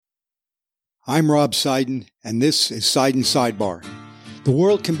I'm Rob Seiden, and this is Seiden Sidebar. The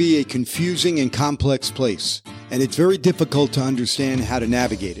world can be a confusing and complex place, and it's very difficult to understand how to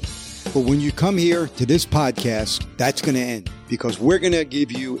navigate it. But when you come here to this podcast, that's going to end, because we're going to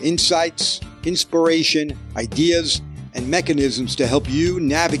give you insights, inspiration, ideas, and mechanisms to help you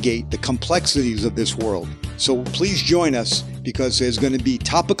navigate the complexities of this world. So please join us, because there's going to be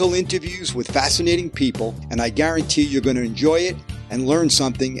topical interviews with fascinating people, and I guarantee you're going to enjoy it and learn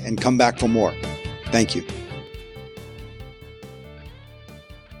something and come back for more. Thank you.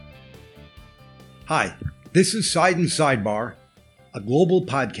 Hi, this is Seiden Sidebar, a global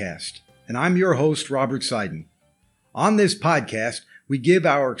podcast, and I'm your host, Robert Seiden. On this podcast, we give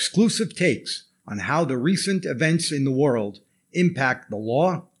our exclusive takes on how the recent events in the world impact the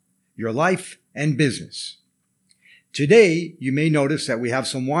law, your life, and business. Today, you may notice that we have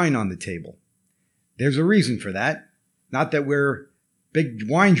some wine on the table. There's a reason for that. Not that we're big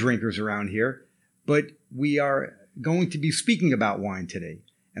wine drinkers around here, but we are going to be speaking about wine today.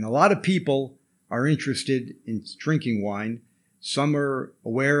 And a lot of people are interested in drinking wine. Some are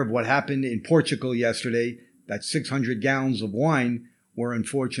aware of what happened in Portugal yesterday, that 600 gallons of wine were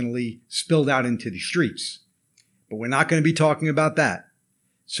unfortunately spilled out into the streets. But we're not going to be talking about that.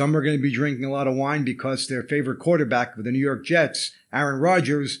 Some are going to be drinking a lot of wine because their favorite quarterback of the New York Jets, Aaron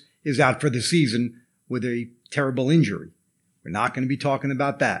Rodgers, is out for the season with a terrible injury. We're not going to be talking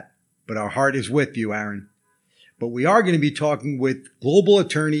about that, but our heart is with you, Aaron. But we are going to be talking with global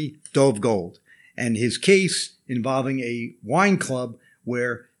attorney Dov Gold and his case involving a wine club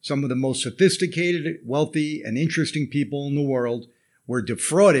where some of the most sophisticated, wealthy, and interesting people in the world were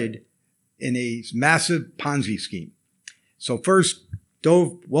defrauded in a massive Ponzi scheme. So first,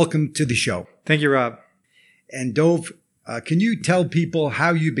 Dov, welcome to the show. Thank you, Rob. And Dov, can you tell people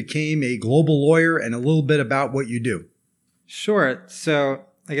how you became a global lawyer and a little bit about what you do? Sure. So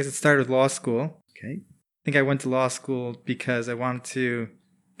I guess it started with law school. Okay. I think I went to law school because I wanted to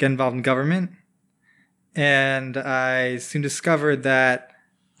get involved in government. And I soon discovered that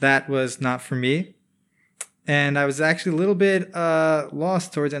that was not for me. And I was actually a little bit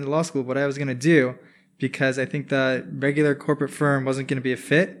lost towards the end of law school what I was going to do, because I think the regular corporate firm wasn't going to be a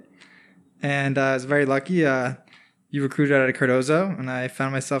fit. And I was very lucky. You recruited out of Cardozo, and I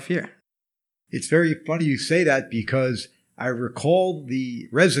found myself here. It's very funny you say that, because I recall the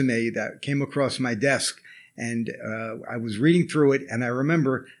resume that came across my desk, and I was reading through it, and I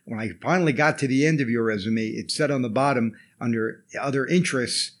remember when I finally got to the end of your resume, it said on the bottom, under other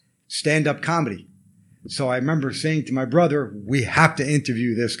interests, stand-up comedy. So I remember saying to my brother, we have to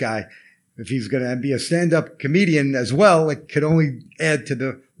interview this guy. If he's going to be a stand-up comedian as well, it could only add to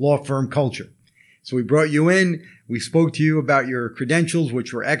the law firm culture. So we brought you in. We spoke to you about your credentials,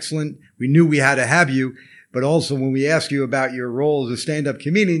 which were excellent. We knew we had to have you. But also when we asked you about your role as a stand-up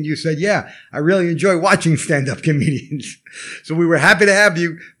comedian, you said, yeah, I really enjoy watching stand-up comedians. So we were happy to have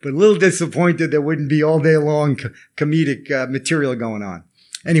you, but a little disappointed there wouldn't be all day long comedic material going on.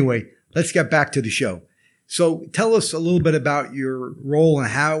 Anyway, let's get back to the show. So tell us a little bit about your role and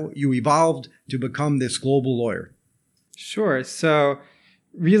how you evolved to become this global lawyer. Sure. So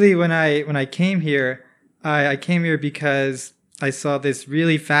really when I came here, I came here because I saw this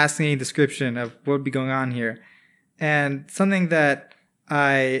really fascinating description of what would be going on here. And something that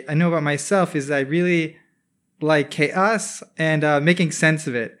I know about myself is that I really like chaos and making sense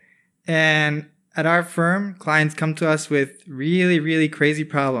of it. And at our firm, clients come to us with really, really crazy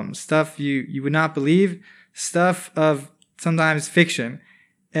problems, stuff you would not believe, stuff of sometimes fiction.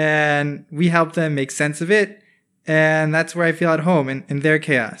 And we help them make sense of it. And that's where I feel at home, in their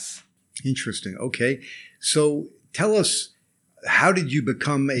chaos. Interesting. Okay. So tell us, how did you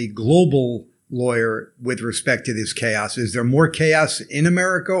become a global lawyer with respect to this chaos? Is there more chaos in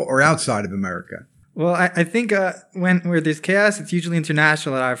America or outside of America? Well, I think where there's chaos, it's usually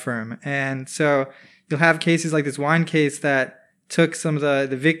international at our firm. And so you'll have cases like this wine case that took some of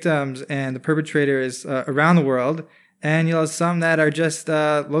the victims and the perpetrators around the world. And you'll have some that are just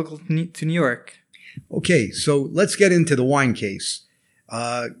local to New York. Okay, so let's get into the wine case.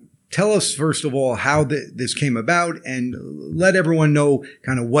 Tell us, first of all, how this came about, and let everyone know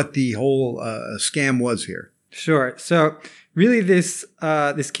kind of what the whole scam was here. Sure. So really this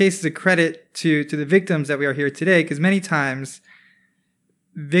case is a credit to the victims that we are here today, because many times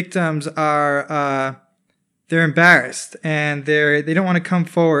victims are they're embarrassed and they don't want to come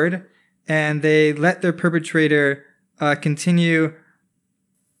forward, and they let their perpetrator continue.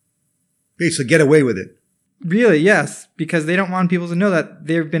 Basically get away with it. Really, yes, because they don't want people to know that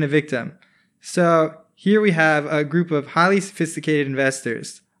they've been a victim. So here we have a group of highly sophisticated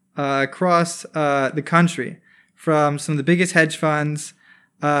investors across the country, from some of the biggest hedge funds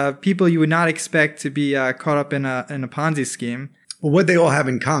people you would not expect to be caught up in a Ponzi scheme. Well, what they all have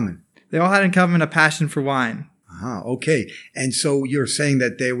in common? They all had in common a passion for wine. Okay. And so you're saying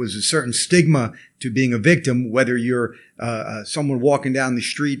that there was a certain stigma to being a victim, whether you're someone walking down the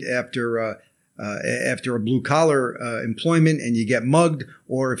street after a blue collar employment and you get mugged,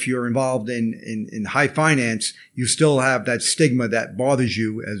 or if you're involved in high finance, you still have that stigma that bothers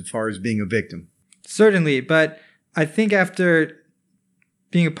you as far as being a victim. Certainly. But I think after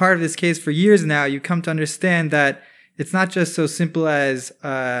being a part of this case for years now, you come to understand that it's not just so simple as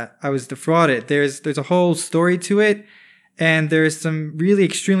I was defrauded. There's a whole story to it, and there's some really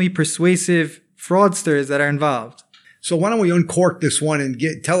extremely persuasive fraudsters that are involved. So why don't we uncork this one and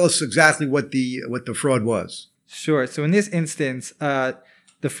tell us exactly what the fraud was? Sure. So in this instance, the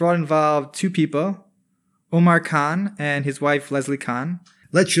fraud involved two people, Omar Khan and his wife Leslie Khan.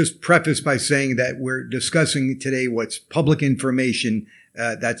 Let's just preface by saying that we're discussing today what's public information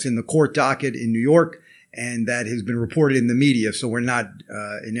that's in the court docket in New York, and that has been reported in the media. So we're not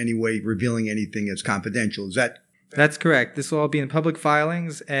in any way revealing anything as confidential. Is that? That's correct. This will all be in public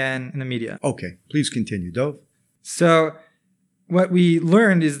filings and in the media. Okay. Please continue, Dov. So what we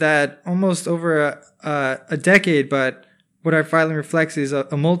learned is that almost over a decade, but what our filing reflects is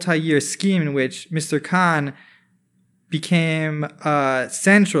a multi-year scheme in which Mr. Khan became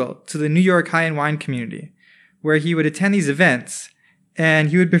central to the New York high-end wine community, where he would attend these events and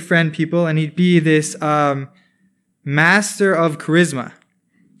he would befriend people, and he'd be this master of charisma,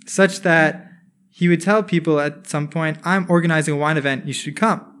 such that he would tell people at some point, I'm organizing a wine event, you should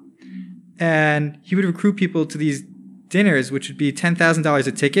come. And he would recruit people to these dinners, which would be $10,000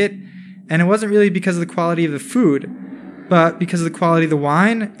 a ticket. And it wasn't really because of the quality of the food, but because of the quality of the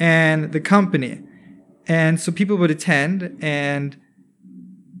wine and the company. And so people would attend, and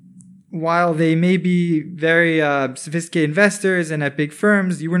while they may be very sophisticated investors and at big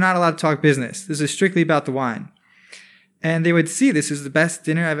firms, you were not allowed to talk business. This is strictly about the wine. And they would see this is the best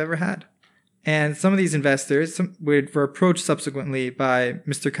dinner I've ever had. And some of these investors were approached subsequently by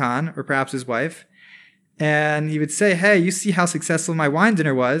Mr. Khan, or perhaps his wife, and he would say, hey, you see how successful my wine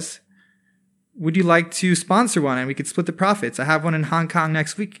dinner was? Would you like to sponsor one and we could split the profits? I have one in Hong Kong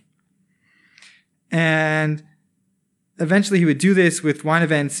next week. And eventually he would do this with wine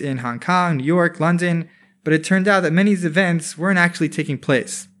events in Hong Kong, New York, London, but it turned out that many of these events weren't actually taking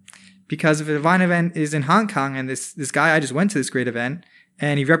place. Because if a wine event is in Hong Kong and this guy, I just went to this great event,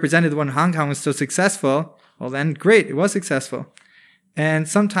 and he represented the one in Hong Kong was so successful, well then great, it was successful. And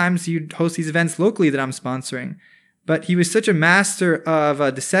sometimes you'd host these events locally that I'm sponsoring. But he was such a master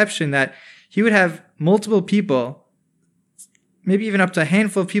of deception that he would have multiple people, maybe even up to a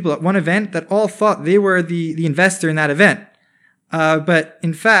handful of people at one event that all thought they were the investor in that event. But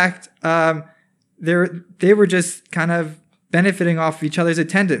in fact, they were just kind of benefiting off of each other's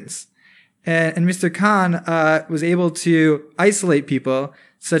attendance. And Mr. Khan was able to isolate people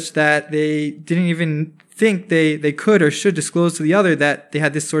such that they didn't even think they could or should disclose to the other that they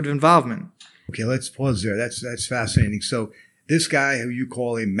had this sort of involvement. Okay, let's pause there. That's fascinating. So this guy who you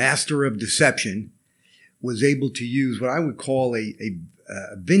call a master of deception was able to use what I would call a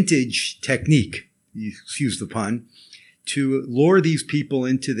vintage technique, excuse the pun, to lure these people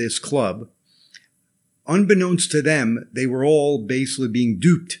into this club. Unbeknownst to them, they were all basically being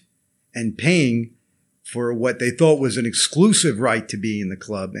duped and paying for what they thought was an exclusive right to be in the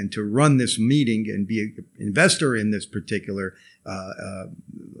club and to run this meeting and be an investor in this particular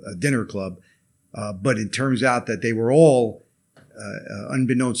dinner club. But it turns out that they were all,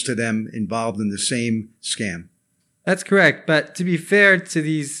 unbeknownst to them, involved in the same scam. That's correct. But to be fair to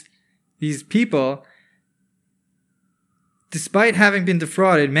these people, despite having been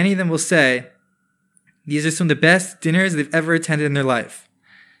defrauded, many of them will say these are some of the best dinners they've ever attended in their life.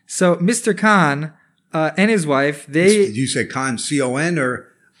 So Mr. Khan and his wife, Did you say Khan, C-O-N,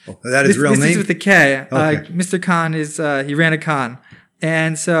 or that is real name? This is with a K. Okay. Mr. Khan is, he ran a con.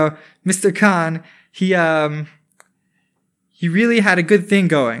 And so Mr. Khan, he really had a good thing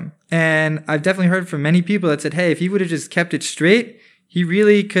going. And I've definitely heard from many people that said, hey, if he would have just kept it straight, he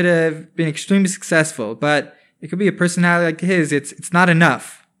really could have been extremely successful. But it could be a personality like his. It's not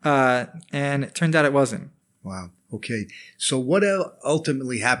enough. And it turned out it wasn't. Wow. Okay. So what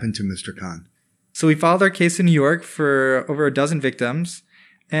ultimately happened to Mr. Khan? So we filed our case in New York for over a dozen victims.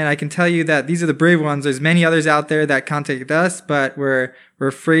 And I can tell you that these are the brave ones. There's many others out there that contacted us, but we're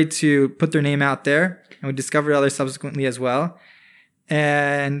afraid to put their name out there. And we discovered others subsequently as well.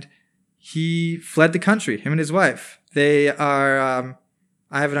 And he fled the country, him and his wife. They are,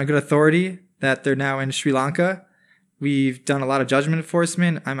 I have it on good authority that they're now in Sri Lanka. We've done a lot of judgment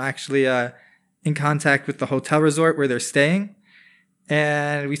enforcement. I'm actually in contact with the hotel resort where they're staying.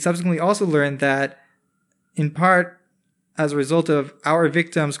 And we subsequently also learned that, in part as a result of our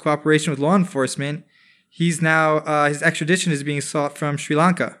victim's cooperation with law enforcement, he's now his extradition is being sought from Sri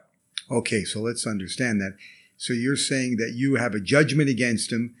Lanka. Okay, so let's understand that. So you're saying that you have a judgment against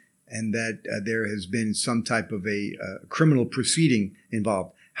him and that there has been some type of a criminal proceeding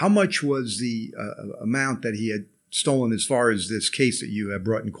involved. How much was the amount that he had stolen as far as this case that you have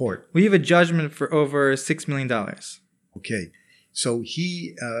brought in court? We have a judgment for over $6 million. Okay, so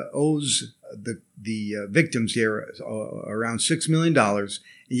he owes the victims here around $6 million, and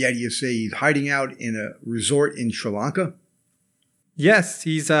yet you say he's hiding out in a resort in Sri Lanka? Yes,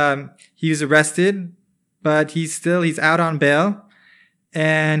 he was arrested, but he's out on bail,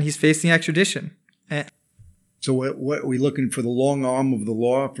 and he's facing extradition. So what are we looking for, the long arm of the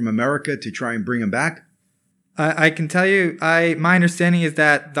law from America to try and bring him back? I can tell you, my understanding is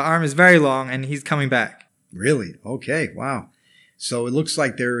that the arm is very long and he's coming back. Really? Okay. Wow. So it looks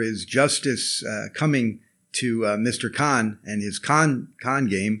like there is justice coming to Mr. Khan and his con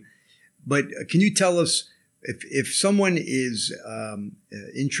game. But can you tell us if someone is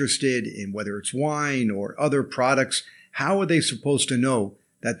interested in whether it's wine or other products, how are they supposed to know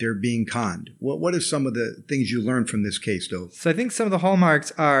that they're being conned? What are some of the things you learned from this case, though? So I think some of the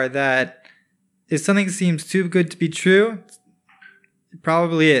hallmarks are that if something seems too good to be true, it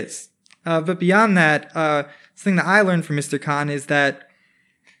probably is. But beyond that, something that I learned from Mr. Khan is that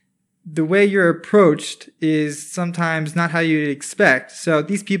the way you're approached is sometimes not how you'd expect. So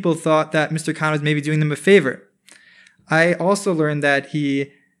these people thought that Mr. Khan was maybe doing them a favor. I also learned that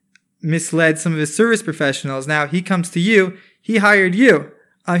he misled some of his service professionals. Now he comes to you, he hired you,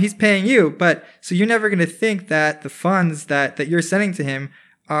 he's paying you, but so you're never going to think that the funds that you're sending to him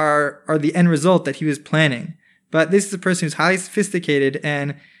are the end result that he was planning. But this is a person who's highly sophisticated,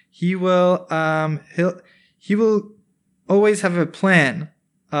 and he will always have a plan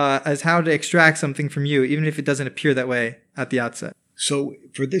as how to extract something from you, even if it doesn't appear that way at the outset. So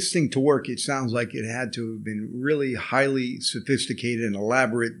for this thing to work, it sounds like it had to have been really highly sophisticated and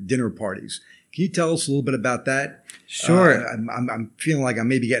elaborate dinner parties. Can you tell us a little bit about that? Sure. I'm feeling like I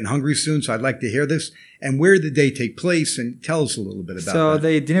may be getting hungry soon, so I'd like to hear this. And where did they take place? And tell us a little bit about that. So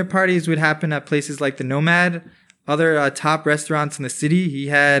the dinner parties would happen at places like the Nomad, other top restaurants in the city. He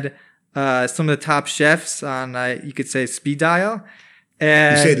had some of the top chefs on, you could say, speed dial.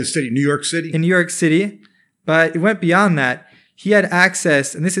 And you say the city, New York City? In New York City. But it went beyond that. He had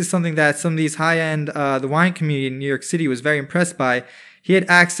access, and this is something that some of these high-end, the wine community in New York City was very impressed by. He had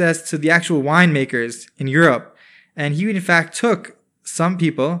access to the actual winemakers in Europe. And he, in fact, took some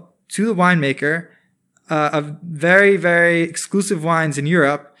people to the winemaker of very, very exclusive wines in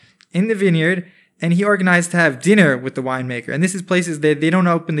Europe in the vineyard, and he organized to have dinner with the winemaker. And this is places that they don't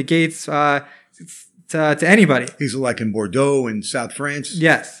open the gates to anybody. These are like in Bordeaux in South France?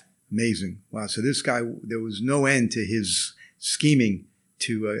 Yes. Amazing. Wow. So this guy, there was no end to his scheming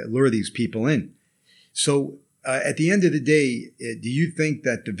to lure these people in. So at the end of the day, do you think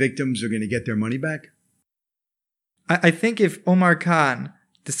that the victims are going to get their money back? I think if Omar Khan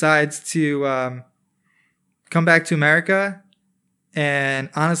decides to come back to America and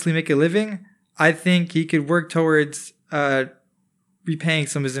honestly make a living, I think he could work towards repaying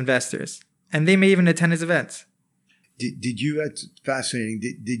some of his investors. And they may even attend his events. Did you, that's fascinating.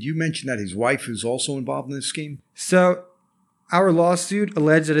 Did you mention that his wife is also involved in this scheme? So our lawsuit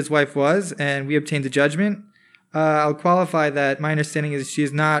alleged that his wife was, and we obtained a judgment. I'll qualify that my understanding is she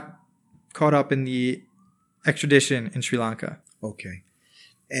is not caught up in the extradition in Sri Lanka. Okay.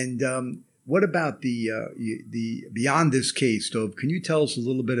 And what about the beyond this case, Dov? Can you tell us a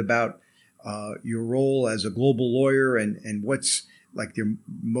little bit about your role as a global lawyer and what's like the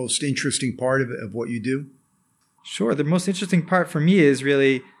most interesting part of what you do? Sure. The most interesting part for me is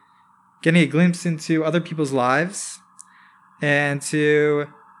really getting a glimpse into other people's lives and to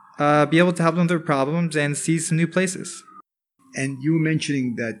be able to help them with their problems and see some new places. And you were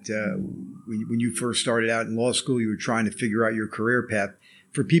mentioning that when you first started out in law school, you were trying to figure out your career path.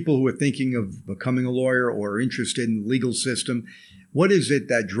 For people who are thinking of becoming a lawyer or are interested in the legal system, what is it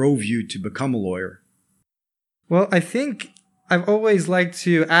that drove you to become a lawyer? Well, I think I've always liked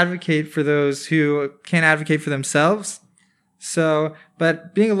to advocate for those who can't advocate for themselves.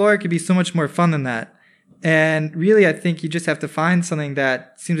 But being a lawyer could be so much more fun than that. And really, I think you just have to find something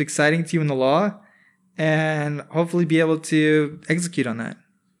that seems exciting to you in the law and hopefully be able to execute on that.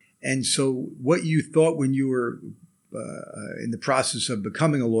 And so what you thought when you were in the process of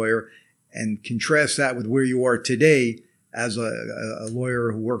becoming a lawyer and contrast that with where you are today as a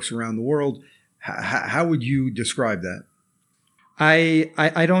lawyer who works around the world, how would you describe that?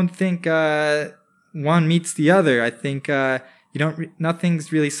 I don't think one meets the other. I think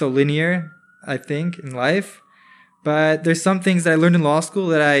Nothing's really so linear, I think, in life. But there's some things that I learned in law school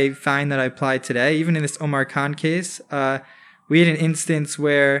that I find that I apply today. Even in this Omar Khan case, we had an instance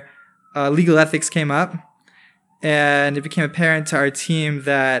where legal ethics came up, and it became apparent to our team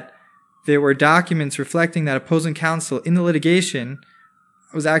that there were documents reflecting that opposing counsel in the litigation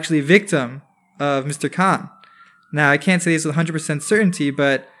was actually a victim of Mr. Khan. Now, I can't say this with 100% certainty,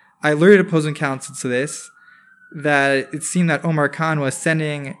 but I alerted opposing counsel to this, that it seemed that Omar Khan was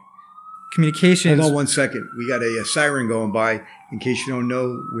sending communications. Hold on 1 second. We got a siren going by. In case you don't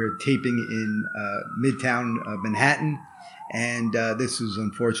know, we're taping in Midtown Manhattan, and this is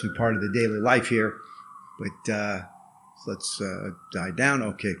unfortunately part of the daily life here. But let's die down.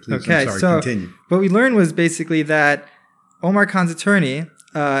 Okay, please. Okay, I'm sorry. Continue. What we learned was basically that Omar Khan's attorney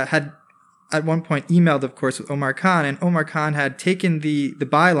had at one point emailed, of course, with Omar Khan, and Omar Khan had taken the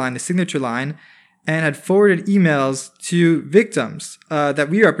byline, the signature line, and had forwarded emails to victims that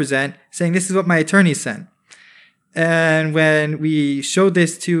we represent saying, this is what my attorney sent. And when we showed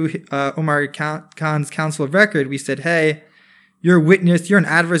this to Omar Khan's counsel of record, we said, hey, you're an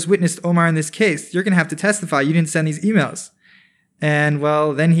adverse witness to Omar in this case. You're going to have to testify. You didn't send these emails. And,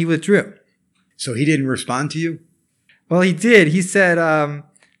 well, then he withdrew. So he didn't respond to you? Well, he did. He said,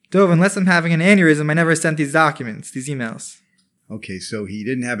 Dov, unless I'm having an aneurysm, I never sent these documents, these emails. Okay, so he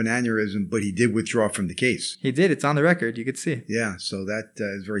didn't have an aneurysm, but he did withdraw from the case. He did. It's on the record. You could see. Yeah, so that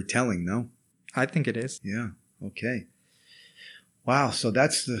is very telling, no? I think it is. Yeah, okay. Wow, so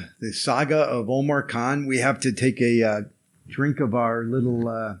that's the saga of Omar Khan. We have to take a drink of our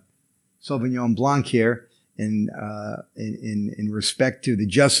little Sauvignon Blanc here in respect to the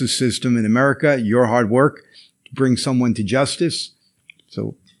justice system in America, your hard work to bring someone to justice.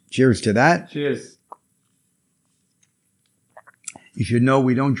 So cheers to that. Cheers. You should know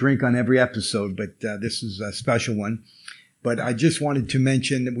we don't drink on every episode, but this is a special one. But I just wanted to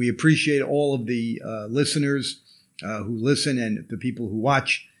mention that we appreciate all of the listeners who listen and the people who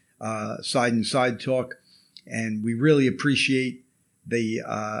watch Side and Side Talk. And we really appreciate the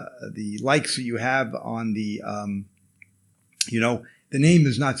likes that you have on the, the name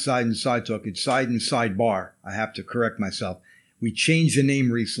is not Side and Side Talk. It's Side and Sidebar. I have to correct myself. We changed the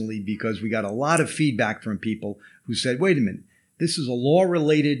name recently because we got a lot of feedback from people who said, wait a minute, this is a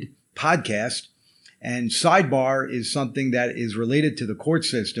law-related podcast, and sidebar is something that is related to the court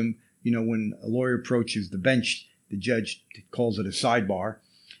system. You know, when a lawyer approaches the bench, the judge calls it a sidebar.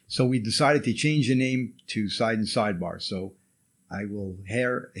 So we decided to change the name to Side and Sidebar. So I will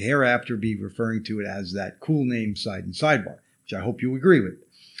hereafter be referring to it as that cool name, Side and Sidebar, which I hope you agree with.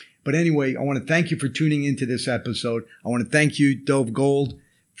 But anyway, I want to thank you for tuning into this episode. I want to thank you, Dov Gold,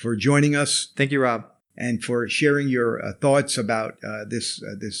 for joining us. Thank you, Rob. And for sharing your thoughts about this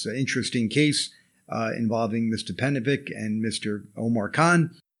interesting case involving Mr. Penovic and Mr. Omar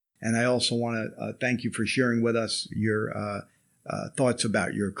Khan. And I also want to thank you for sharing with us your thoughts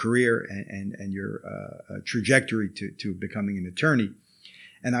about your career and your trajectory to becoming an attorney.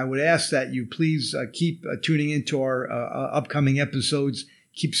 And I would ask that you please keep tuning into our upcoming episodes.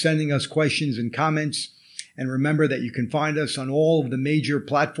 Keep sending us questions and comments. And remember that you can find us on all of the major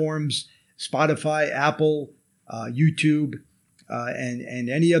platforms, Spotify, Apple, YouTube, and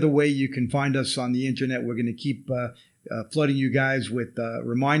any other way you can find us on the internet. We're going to keep flooding you guys with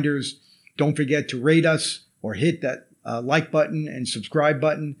reminders. Don't forget to rate us or hit that like button and subscribe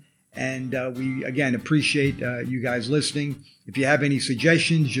button. And we, again, appreciate you guys listening. If you have any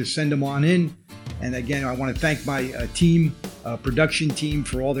suggestions, just send them on in. And again, I want to thank my production team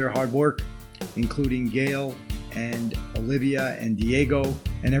for all their hard work, including Gail and Olivia and Diego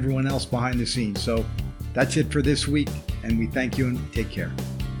and everyone else behind the scenes. So that's it for this week, and we thank you and take care.